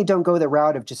 but definitely don't go the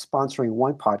route of just sponsoring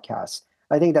one podcast.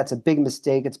 I think that's a big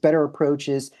mistake. It's better approach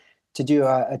is to do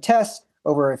a test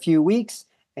over a few weeks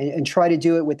and try to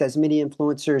do it with as many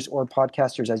influencers or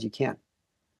podcasters as you can.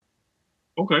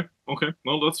 Okay.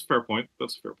 Well, that's a fair point.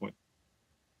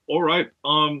 All right.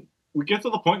 We get to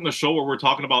the point in the show where we're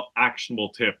talking about actionable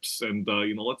tips, and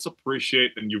let's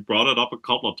appreciate, and you brought it up a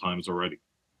couple of times already,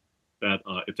 that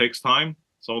it takes time.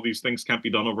 Some of these things can't be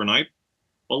done overnight.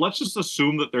 But let's just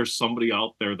assume that there's somebody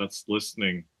out there that's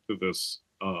listening to this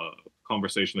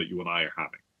conversation that you and I are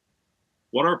having.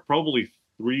 What are probably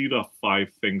 3 to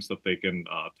 5 things that they can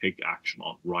take action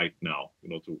on right now,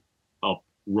 to help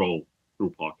grow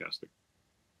through podcasting?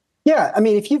 Yeah, I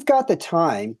mean, if you've got the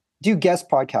time, do guest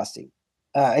podcasting.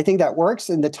 I think that works.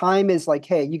 And the time is like,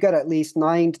 hey, you got at least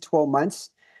 9 to 12 months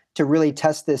to really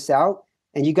test this out.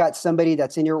 And you got somebody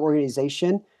that's in your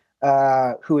organization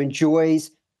who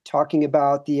enjoys talking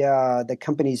about the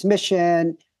company's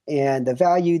mission and the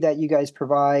value that you guys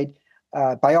provide.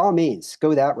 By all means,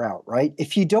 go that route, right?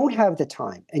 If you don't have the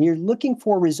time and you're looking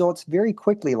for results very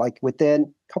quickly, like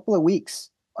within a couple of weeks,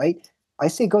 right? I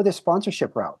say go the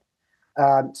sponsorship route.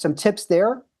 Some tips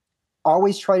there.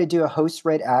 Always try to do a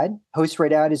host-read ad.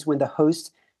 Host-read ad is when the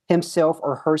host himself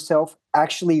or herself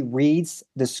actually reads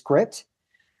the script.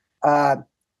 The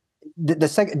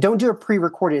second, don't do a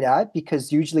pre-recorded ad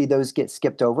because usually those get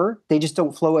skipped over. They just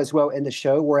don't flow as well in the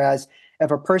show. Whereas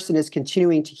if a person is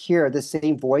continuing to hear the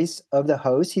same voice of the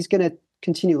host, he's going to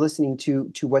continue listening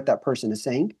to what that person is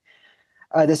saying.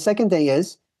 The second thing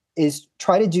is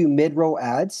try to do mid-roll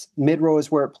ads. Mid-roll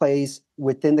is where it plays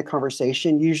within the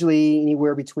conversation, usually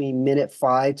anywhere between minute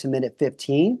 5 to minute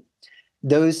 15.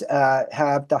 Those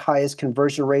have the highest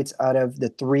conversion rates out of the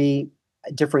 3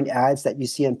 different ads that you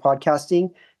see in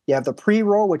podcasting. You have the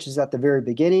pre-roll, which is at the very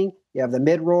beginning. You have the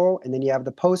mid-roll, and then you have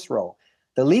the post-roll.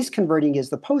 The least converting is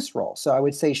the post-roll. So I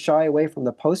would say shy away from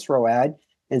the post-roll ad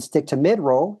and stick to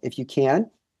mid-roll if you can.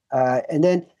 And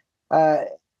then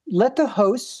let the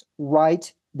hosts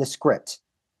write the script,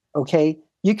 okay?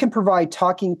 You can provide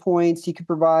talking points. You can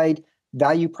provide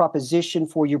value proposition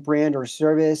for your brand or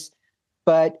service,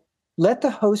 but let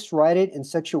the host write it in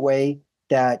such a way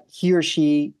that he or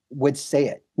she would say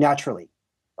it naturally,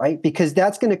 right? Because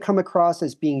that's going to come across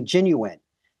as being genuine.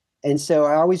 And so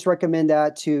I always recommend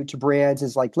that to brands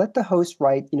is like, let the host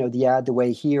write, the ad the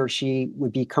way he or she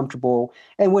would be comfortable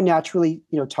and would naturally,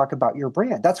 talk about your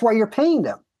brand. That's why you're paying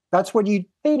them. That's what you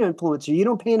pay an influencer. You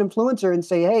don't pay an influencer and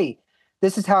say, hey,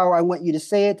 this is how I want you to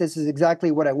say it. This is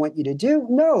exactly what I want you to do.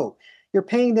 No, you're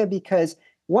paying them because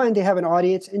 1, they have an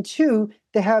audience, and 2,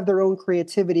 they have their own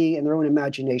creativity and their own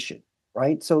imagination,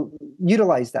 right? So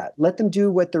utilize that. Let them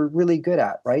do what they're really good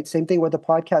at, right? Same thing with the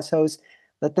podcast host.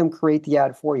 Let them create the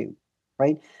ad for you,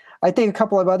 right? I think a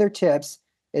couple of other tips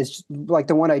is like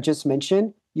the one I just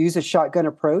mentioned. Use a shotgun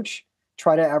approach.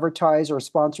 Try to advertise or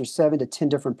sponsor 7 to 10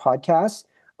 different podcasts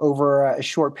over a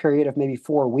short period of maybe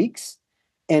 4 weeks,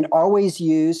 and always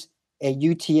use a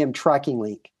UTM tracking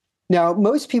link. Now,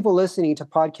 most people listening to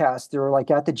podcasts, they're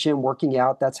like at the gym working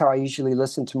out. That's how I usually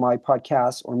listen to my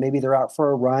podcasts, or maybe they're out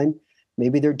for a run.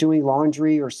 Maybe they're doing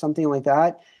laundry or something like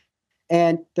that,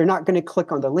 and they're not going to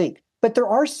click on the link. But there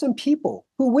are some people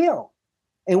who will.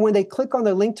 And when they click on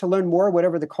the link to learn more,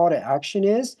 whatever the call to action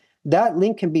is, that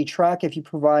link can be tracked if you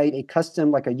provide a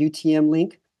custom, like a UTM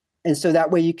link. And so that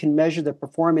way you can measure the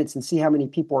performance and see how many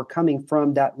people are coming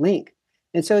from that link.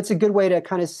 And so it's a good way to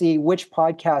kind of see which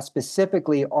podcasts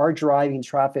specifically are driving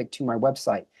traffic to my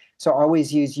website. So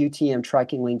always use UTM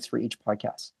tracking links for each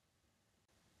podcast.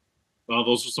 Well,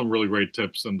 those are some really great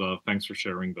tips, and thanks for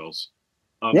sharing those.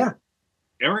 Yeah.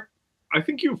 Eric, I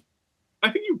think you've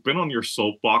been on your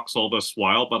soapbox all this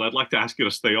while, but I'd like to ask you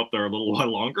to stay up there a little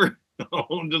while longer,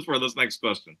 just for this next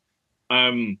question.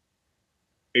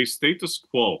 A status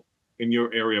quo in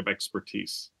your area of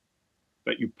expertise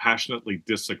that you passionately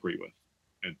disagree with,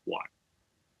 and why?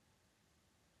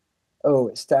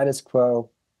 Oh, status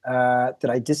quo that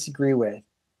I disagree with.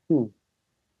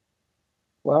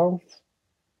 Well,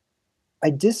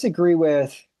 I disagree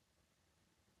with.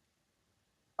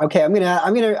 Okay, I'm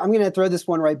gonna throw this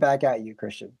one right back at you,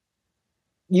 Christian.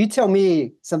 You tell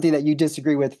me something that you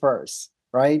disagree with first,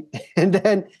 right? and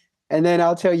then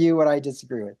I'll tell you what I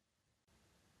disagree with.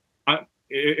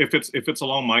 If it's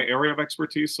along my area of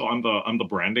expertise, so I'm the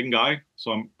branding guy.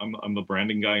 So I'm the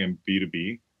branding guy in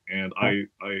B2B, and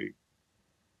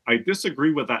I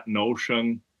disagree with that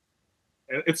notion.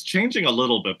 It's changing a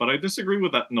little bit, but I disagree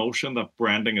with that notion that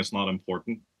branding is not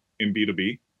important in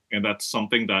B2B, and that's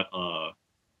something that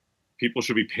people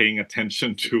should be paying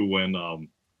attention to when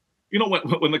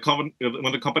when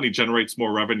the company generates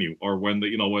more revenue, or when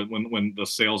when the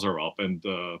sales are up. And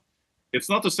it's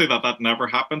not to say that that never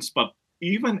happens, but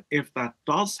even if that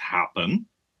does happen,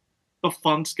 the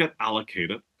funds get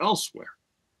allocated elsewhere,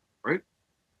 right?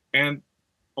 And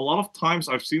a lot of times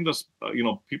I've seen this,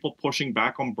 people pushing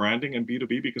back on branding and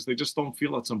B2B because they just don't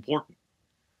feel it's important.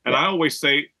 And I always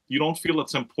say, you don't feel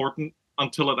it's important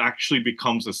until it actually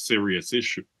becomes a serious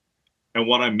issue. And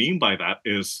what I mean by that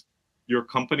is your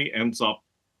company ends up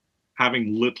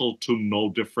having little to no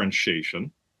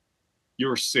differentiation.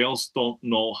 Your sales don't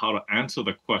know how to answer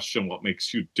the question, what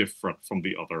makes you different from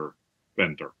the other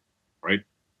vendor, right?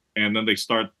 And then they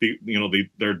start,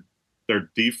 their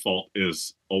default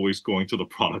is always going to the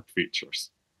product features,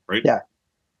 right? Yeah.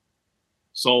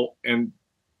 So, and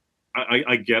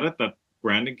I get it that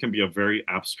branding can be a very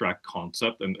abstract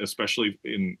concept, and especially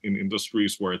in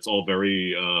industries where it's all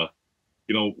very,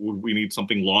 we need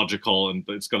something logical and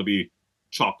it's got to be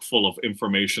chock full of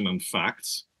information and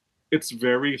facts. It's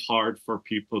very hard for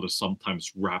people to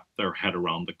sometimes wrap their head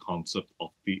around the concept of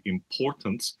the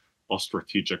importance of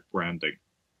strategic branding.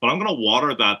 But I'm going to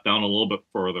water that down a little bit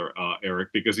further, Eric,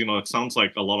 because, it sounds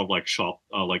like a lot of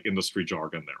like industry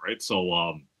jargon there, right?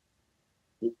 So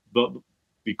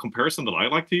the comparison that I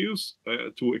like to use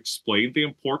to explain the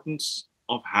importance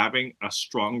of having a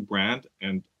strong brand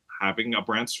and having a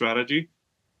brand strategy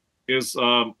is,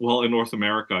 in North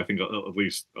America, I think at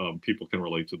least people can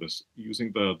relate to this,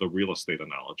 using the real estate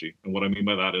analogy. And what I mean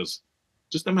by that is,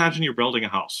 just imagine you're building a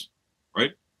house,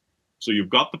 right? So you've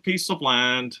got the piece of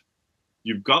land,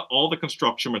 you've got all the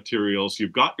construction materials,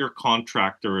 you've got your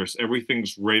contractors,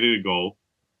 everything's ready to go,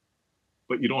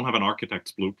 but you don't have an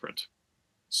architect's blueprint.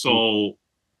 So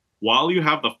while you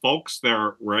have the folks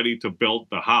there ready to build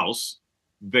the house,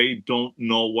 they don't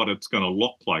know what it's going to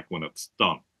look like when it's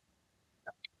done.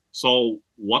 So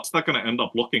what's that going to end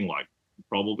up looking like?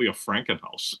 Probably a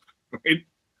Frankenhouse, right?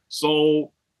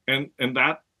 So and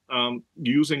that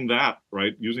using that,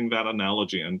 right, using that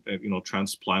analogy and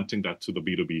transplanting that to the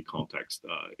B2B context,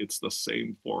 it's the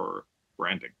same for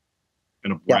branding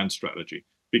and a brand strategy.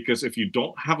 Because if you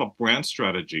don't have a brand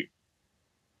strategy,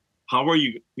 how are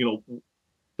you,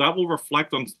 that will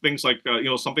reflect on things like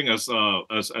something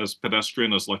as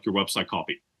pedestrian as like your website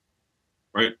copy,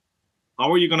 right?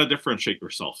 How are you going to differentiate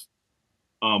yourself?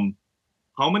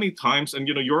 How many times, and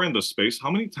you're in this space,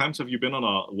 how many times have you been on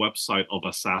a website of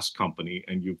a SaaS company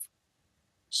and you've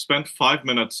spent 5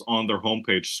 minutes on their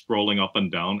homepage scrolling up and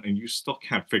down and you still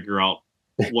can't figure out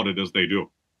what it is they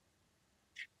do?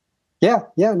 Yeah,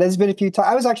 there's been a few times.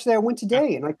 I was actually there one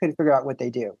today and I couldn't figure out what they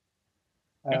do.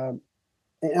 And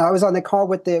I was on the call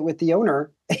with the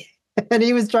owner and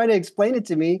he was trying to explain it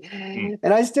to me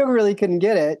and I still really couldn't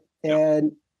get it.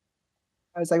 And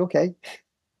I was like, okay.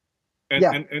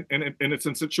 And it's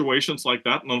in situations like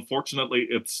that, and unfortunately,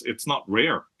 it's not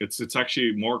rare. It's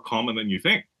actually more common than you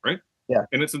think, right? Yeah.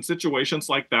 And it's in situations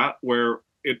like that where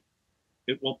it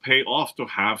will pay off to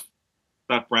have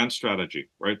that brand strategy,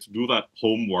 right? To do that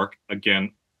homework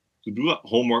again, to do that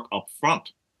homework up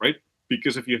front, right?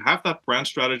 Because if you have that brand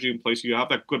strategy in place, you have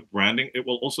that good branding, it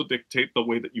will also dictate the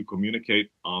way that you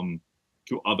communicate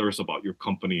to others about your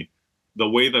company, the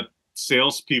way that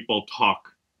salespeople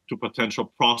talk to potential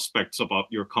prospects about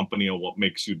your company and what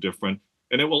makes you different.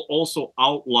 And it will also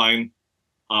outline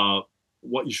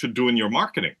what you should do in your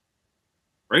marketing,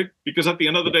 right? Because at the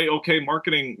end of the day, okay,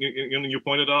 marketing, you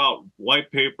pointed out white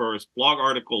papers, blog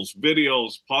articles,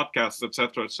 videos, podcasts, et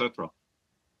cetera, et cetera.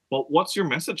 But what's your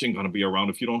messaging going to be around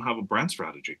if you don't have a brand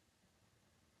strategy?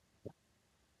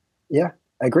 Yeah,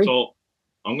 I agree. So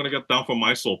I'm going to get down from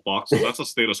my soapbox. So that's a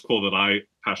status quo that I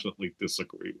passionately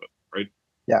disagree with, right?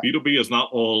 Yeah. B2B is not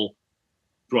all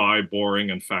dry, boring,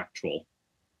 and factual,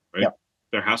 right? Yep.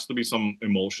 There has to be some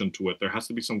emotion to it. There has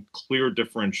to be some clear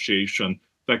differentiation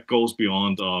that goes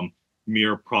beyond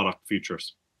mere product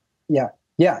features. Yeah.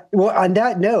 Well, on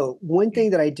that note, one thing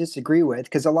that I disagree with,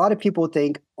 because a lot of people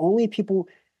think people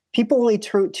only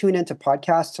tune into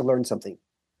podcasts to learn something.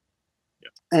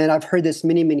 Yeah. And I've heard this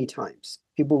many, many times.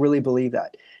 People really believe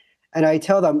that. And I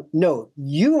tell them, no,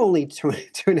 you only tune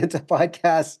into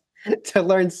podcasts to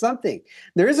learn something.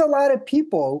 There's a lot of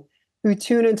people who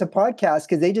tune into podcasts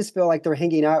because they just feel like they're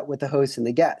hanging out with the hosts and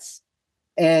the guests.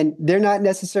 And they're not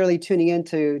necessarily tuning in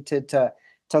to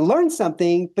learn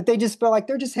something, but they just feel like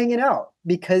they're just hanging out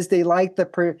because they like the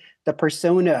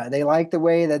persona. They like the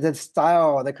way that the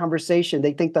style, the conversation.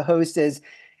 They think the host is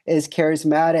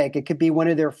charismatic. It could be one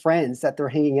of their friends that they're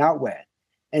hanging out with.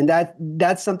 And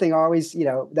that's something I always,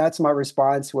 that's my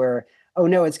response where, oh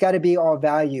no, it's got to be all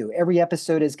value. Every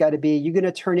episode has got to be, you're going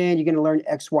to turn in, you're going to learn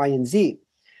X, Y, and Z.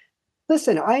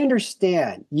 Listen, I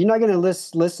understand. You're not going to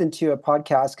listen to a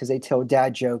podcast because they tell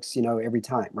dad jokes, every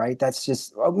time, right? That's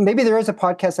just, maybe there is a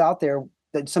podcast out there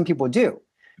that some people do.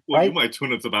 Well, right? You might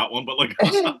tune into that one, but like,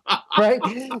 right?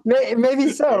 Maybe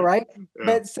so, right? Yeah.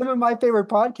 But some of my favorite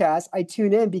podcasts, I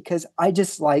tune in because I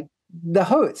just like the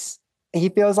host. He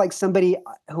feels like somebody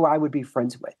who I would be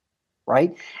friends with.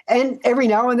 Right. And every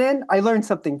now and then I learn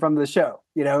something from the show.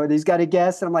 He's got a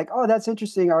guest and I'm like, oh, that's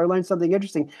interesting. Or I learned something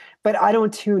interesting. But I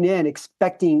don't tune in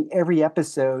expecting every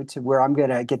episode to where I'm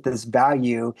going to get this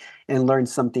value and learn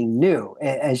something new.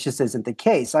 It just isn't the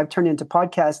case. I've turned into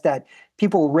podcasts that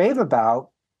people rave about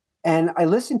and I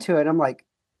listen to it. And I'm like,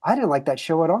 I didn't like that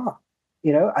show at all.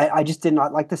 I just did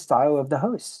not like the style of the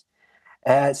hosts.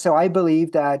 So I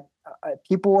believe that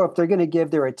people, if they're going to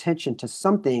give their attention to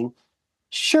something,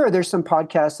 sure, there's some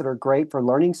podcasts that are great for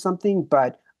learning something,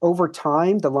 but over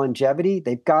time, the longevity,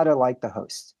 they've got to like the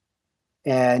host.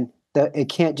 And it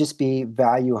can't just be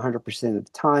value 100% of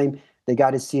the time. They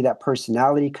got to see that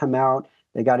personality come out.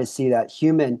 They got to see that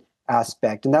human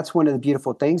aspect. And that's one of the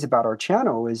beautiful things about our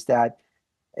channel is that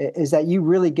you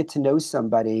really get to know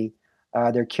somebody,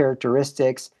 their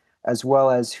characteristics, as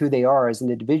well as who they are as an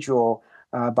individual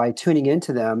by tuning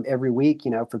into them every week,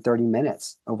 for 30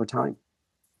 minutes over time.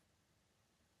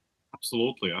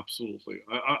 Absolutely.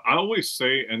 I always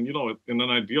say, and in an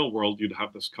ideal world, you'd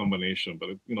have this combination, but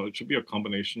it should be a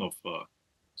combination of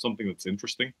something that's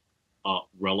interesting,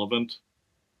 relevant,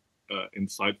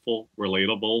 insightful,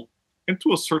 relatable, and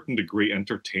to a certain degree,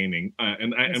 entertaining.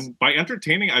 And by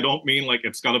entertaining, I don't mean like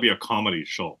it's got to be a comedy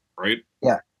show, right?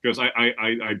 Yeah. Because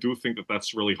I do think that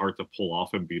that's really hard to pull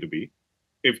off in B2B.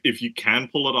 If you can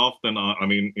pull it off, then I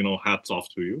mean, hats off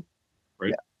to you,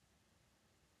 right?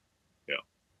 Yeah.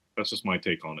 That's just my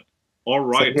take on it. All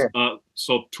right.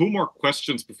 So 2 more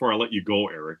questions before I let you go,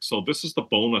 Eric. So this is the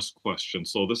bonus question.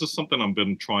 So this is something I've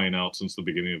been trying out since the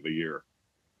beginning of the year.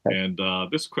 Okay. And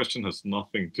this question has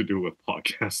nothing to do with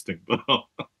podcasting, but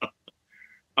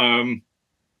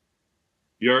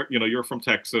you're from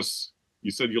Texas. You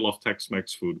said you love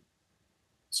Tex-Mex food.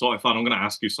 So I thought I'm going to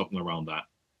ask you something around that.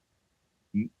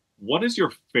 What is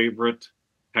your favorite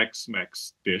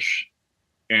Tex-Mex dish?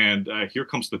 And here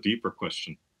comes the deeper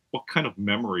question. What kind of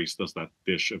memories does that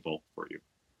dish evoke for you?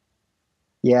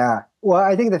 Yeah. Well,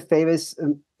 I think the famous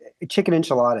chicken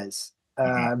enchiladas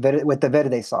with the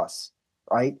verde sauce,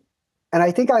 right? And I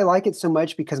think I like it so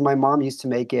much because my mom used to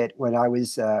make it when I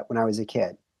was a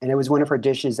kid. And it was one of her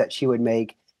dishes that she would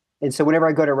make. And so whenever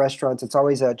I go to restaurants, it's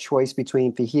always a choice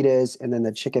between fajitas and then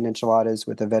the chicken enchiladas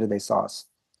with the verde sauce.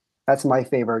 That's my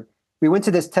favorite. We went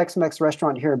to this Tex-Mex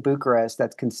restaurant here in Bucharest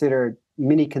that's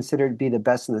many considered to be the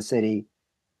best in the city.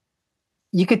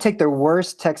 You could take the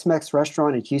worst Tex-Mex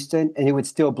restaurant in Houston and it would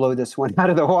still blow this one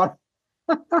out of the water.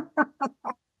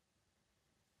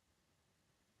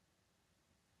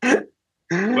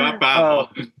 That bad.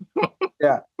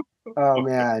 Yeah. Oh, okay.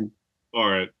 Man. All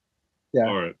right. Yeah.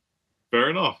 All right.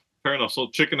 Fair enough. So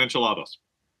chicken enchiladas.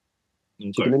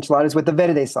 Okay. Chicken enchiladas with the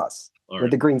verde sauce, with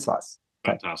the green sauce.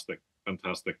 Okay.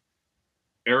 Fantastic.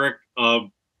 Eric,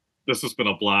 this has been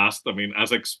a blast. I mean,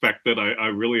 as expected, I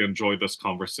really enjoyed this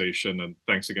conversation, and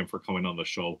thanks again for coming on the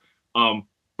show.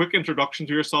 Quick introduction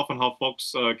to yourself and how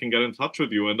folks can get in touch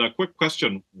with you. And a quick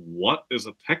question, what is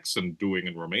a Texan doing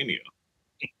in Romania?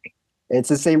 It's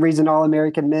the same reason all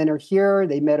American men are here.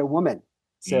 They met a woman.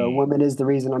 So a woman is the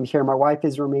reason I'm here. My wife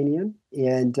is Romanian,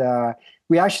 and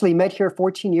we actually met here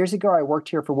 14 years ago. I worked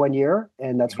here for 1 year,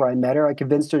 and that's where I met her. I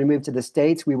convinced her to move to the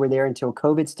States. We were there until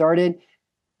COVID started.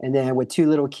 And then with 2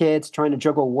 little kids, trying to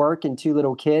juggle work and 2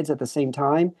 little kids at the same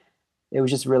time, it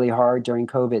was just really hard during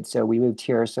COVID. So we moved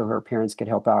here so her parents could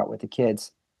help out with the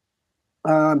kids.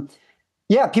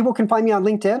 Yeah, people can find me on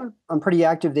LinkedIn. I'm pretty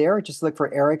active there. Just look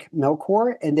for Eric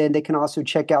Melchor. And then they can also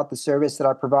check out the service that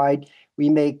I provide. We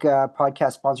make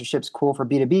podcast sponsorships cool for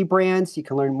B2B brands. You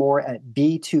can learn more at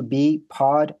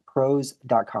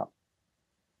b2bpodpros.com.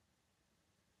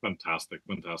 Fantastic.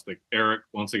 Eric,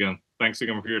 once again, thanks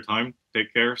again for your time.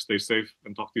 Take care, stay safe,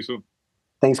 and talk to you soon.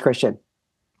 Thanks, Christian.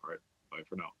 All right, bye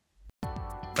for now.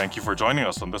 Thank you for joining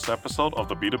us on this episode of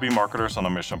the B2B Marketers on a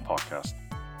Mission podcast.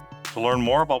 To learn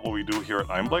more about what we do here at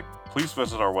Einblick, please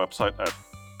visit our website at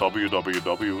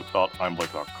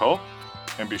www.einblick.co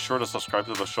and be sure to subscribe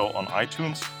to the show on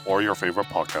iTunes or your favorite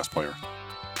podcast player.